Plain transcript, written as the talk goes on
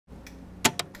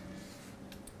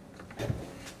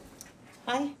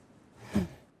Hi.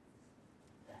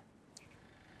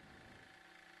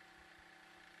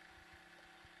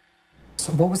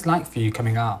 So what was it like for you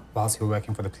coming out whilst you were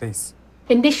working for the police?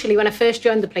 Initially, when I first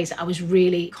joined the police, I was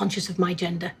really conscious of my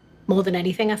gender more than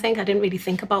anything, I think. I didn't really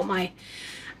think about my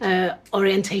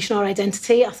orientation or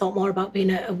identity. I thought more about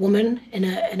being a woman in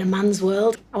a man's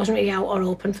world. I wasn't really out or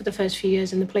open for the first few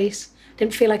years in the police.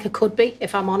 Didn't feel like I could be,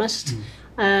 if I'm honest.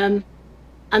 And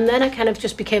then I kind of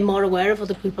just became more aware of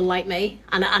other people like me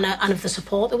and of the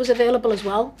support that was available as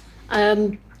well.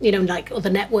 You know, like other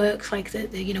networks, like,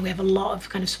 you know, we have a lot of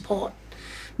kind of support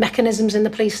mechanisms in the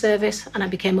police service, and I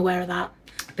became aware of that.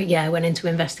 But yeah, I went into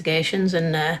investigations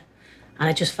and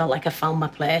I just felt like I found my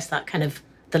place. That kind of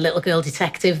the little girl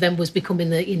detective then was becoming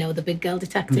the, you know, the big girl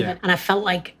detective. Yeah. And I felt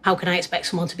like, how can I expect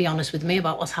someone to be honest with me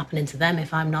about what's happening to them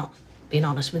if I'm not being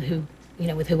honest with who, you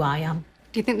know, with who I am?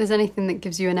 Do you think there's anything that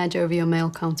gives you an edge over your male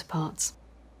counterparts?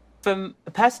 From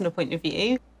a personal point of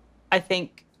view, I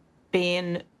think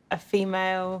being a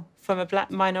female from a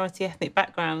black minority ethnic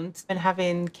background and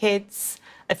having kids,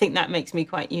 I think that makes me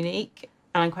quite unique.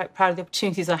 And I'm quite proud of the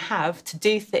opportunities I have to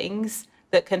do things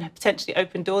that can potentially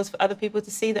open doors for other people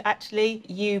to see that actually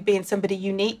you being somebody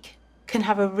unique can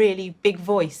have a really big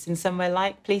voice in somewhere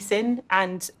like policing.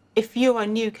 And if you are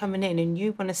new coming in and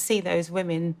you want to see those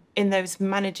women in those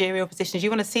managerial positions, you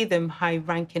want to see them high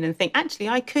ranking and think, actually,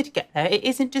 I could get there. It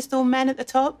isn't just all men at the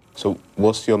top. So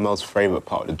what's your most favourite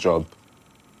part of the job?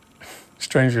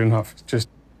 Strangely enough, it's just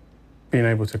being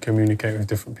able to communicate with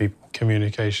different people.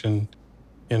 Communication,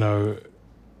 you know,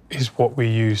 is what we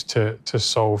use to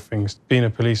solve things. Being a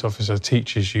police officer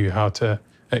teaches you how to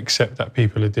accept that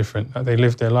people are different, that they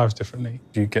live their lives differently.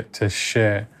 You get to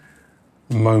share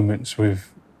moments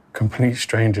with complete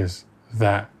strangers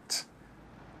that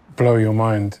blow your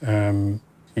mind.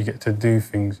 You get to do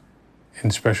things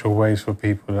in special ways for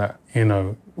people that, you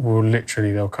know, will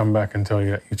literally, they'll come back and tell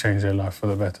you that you changed their life for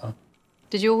the better.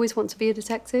 Did you always want to be a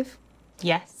detective?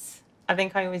 Yes, I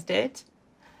think I always did.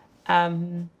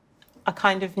 I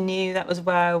kind of knew that was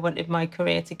where I wanted my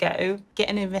career to go.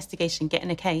 Getting an investigation,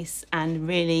 getting a case and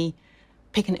really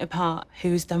picking it apart,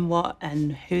 who's done what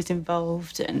and who's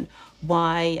involved and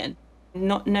why, and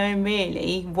not knowing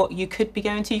really what you could be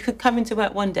going to. You could come into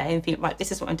work one day and think, right,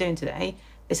 this is what I'm doing today.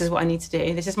 This is what I need to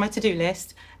do. This is my to-do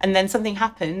list. And then something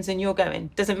happens and you're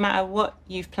going. Doesn't matter what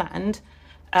you've planned.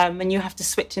 And you have to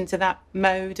switch into that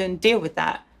mode and deal with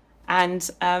that. And,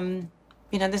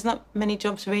 you know, there's not many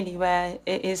jobs really where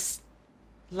it is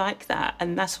like that.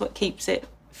 And that's what keeps it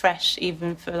fresh,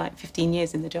 even for like 15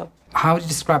 years in the job. How would you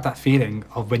describe that feeling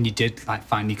of when you did like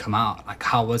finally come out? Like,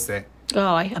 how was it?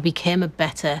 Oh, I became a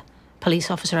better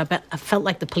police officer. I felt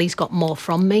like the police got more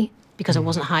from me because I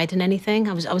wasn't hiding anything.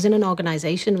 I was in an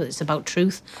organisation that's about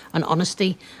truth and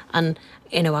honesty, and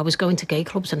you know, I was going to gay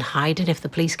clubs and hiding if the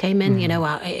police came in. You know,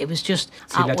 it was just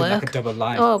So you at led work. like a double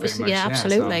life. Oh, it pretty was, much, yeah,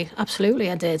 absolutely,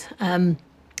 absolutely, I did. And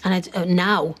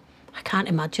now I can't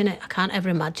imagine it. I can't ever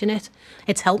imagine it.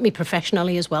 It's helped me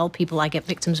professionally as well. People, I get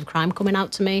victims of crime coming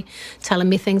out to me, telling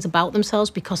me things about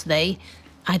themselves because they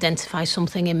identify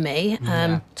something in me.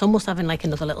 It's almost having like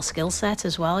another little skill set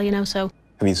as well, you know, so.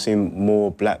 Have you seen more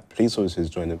black police officers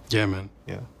join them? Yeah, man.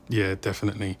 Yeah. Yeah,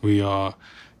 definitely. We are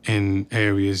in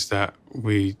areas that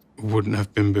we wouldn't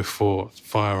have been before,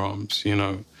 firearms, you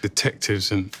know,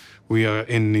 detectives, and we are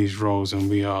in these roles and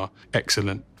we are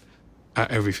excellent at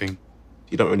everything.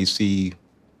 You don't really see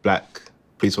black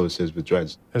police officers with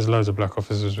dreads. There's loads of black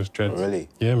officers with dreads. Oh, really?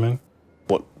 Yeah, man.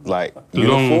 What, like Long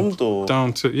uniformed or?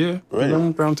 down to, yeah, Really?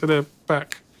 long down to their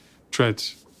back,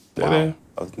 dreads. They're there.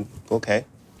 Okay.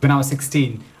 When I was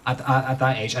 16, at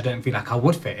that age, I don't feel like I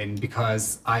would fit in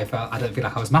because I don't feel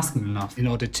like I was masculine enough in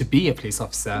order to be a police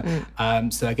officer.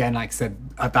 So again, like I said,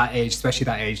 at that age, especially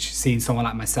that age, seeing someone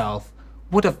like myself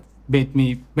would have made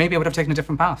me, maybe I would have taken a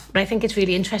different path. But I think it's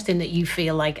really interesting that you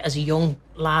feel like as a young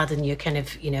lad and you're kind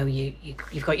of, you know,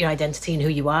 you've got your identity and who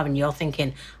you are and you're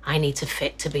thinking, I need to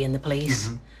fit to be in the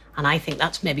police. And I think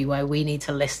that's maybe where we need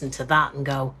to listen to that and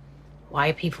go, why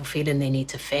are people feeling they need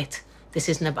to fit? This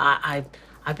isn't about,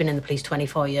 I've been in the police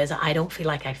 24 years. I don't feel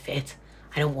like I fit.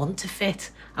 I don't want to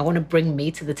fit. I want to bring me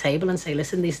to the table and say,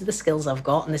 listen, these are the skills I've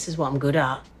got and this is what I'm good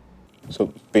at.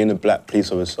 So being a black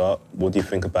police officer, what do you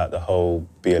think about the whole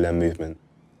BLM movement?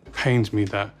 It pains me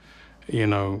that, you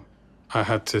know, I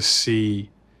had to see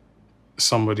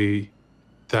somebody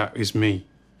that is me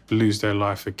lose their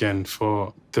life again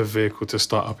for the vehicle to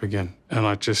start up again. And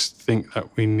I just think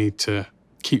that we need to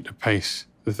keep the pace,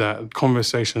 that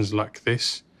conversations like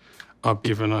this are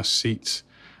giving us seats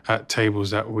at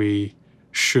tables that we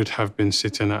should have been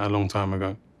sitting at a long time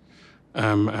ago.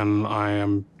 And I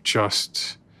am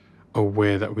just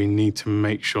aware that we need to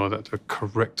make sure that the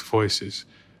correct voices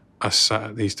are sat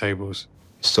at these tables.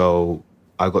 So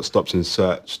I got stopped and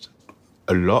searched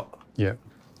a lot. Yeah.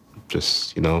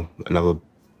 Just, you know, another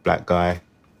black guy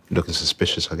looking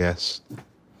suspicious, I guess.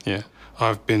 Yeah.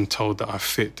 I've been told that I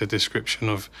fit the description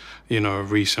of, you know, a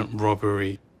recent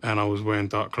robbery and I was wearing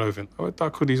dark clothing. I wear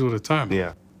dark hoodies all the time.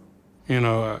 Yeah. You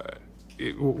know,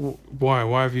 why?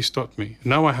 Why have you stopped me?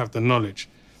 Now I have the knowledge,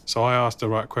 so I ask the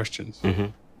right questions. Mm-hmm.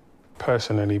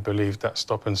 Personally believe that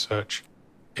stop and search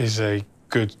is a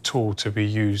good tool to be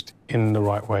used in the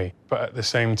right way. But at the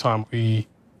same time, we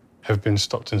have been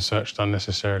stopped and searched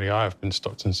unnecessarily. I have been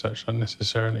stopped and searched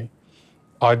unnecessarily.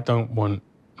 I don't want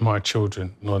my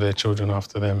children, nor their children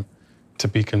after them, to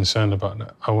be concerned about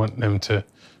that. I want them to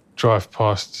drive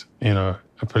past, you know,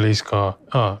 a police car.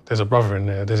 There's a brother in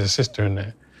there, there's a sister in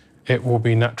there. It will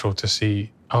be natural to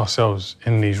see ourselves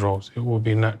in these roles. It will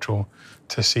be natural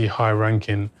to see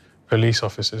high-ranking police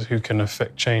officers who can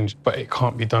affect change, but it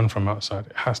can't be done from outside.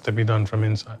 It has to be done from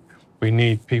inside. We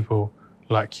need people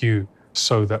like you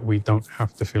so that we don't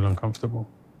have to feel uncomfortable.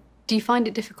 Do you find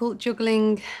it difficult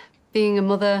juggling being a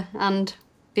mother and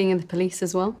being in the police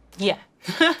as well? Yeah.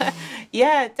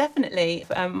 Yeah, definitely.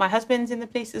 My husband's in the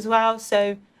police as well,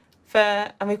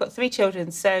 and we've got 3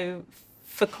 children, so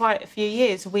for quite a few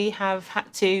years we have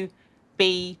had to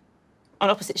be on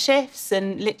opposite shifts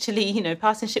and literally, you know,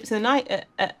 passing ships in the night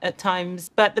at times.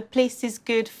 But the police is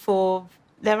good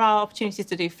there are opportunities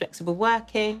to do flexible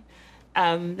working.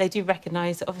 They do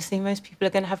recognise that obviously most people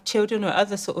are going to have children or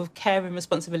other sort of caring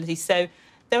responsibilities. So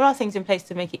there are things in place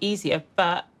to make it easier,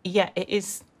 but yeah, it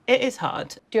is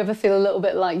hard. Do you ever feel a little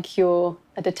bit like you're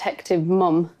a detective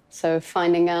mum? So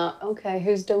finding out, OK,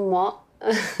 who's done what?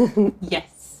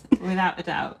 Yes, without a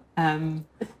doubt. I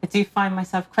do find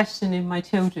myself questioning my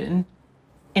children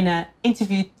in an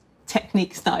interview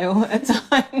technique style at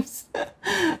times.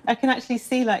 I can actually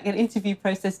see like an interview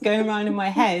process going around in my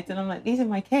head and I'm like, these are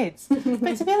my kids.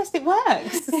 But to be honest, it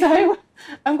works. So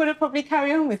I'm going to probably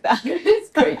carry on with that. It's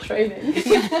great training.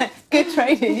 Yeah, good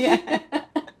training, yeah.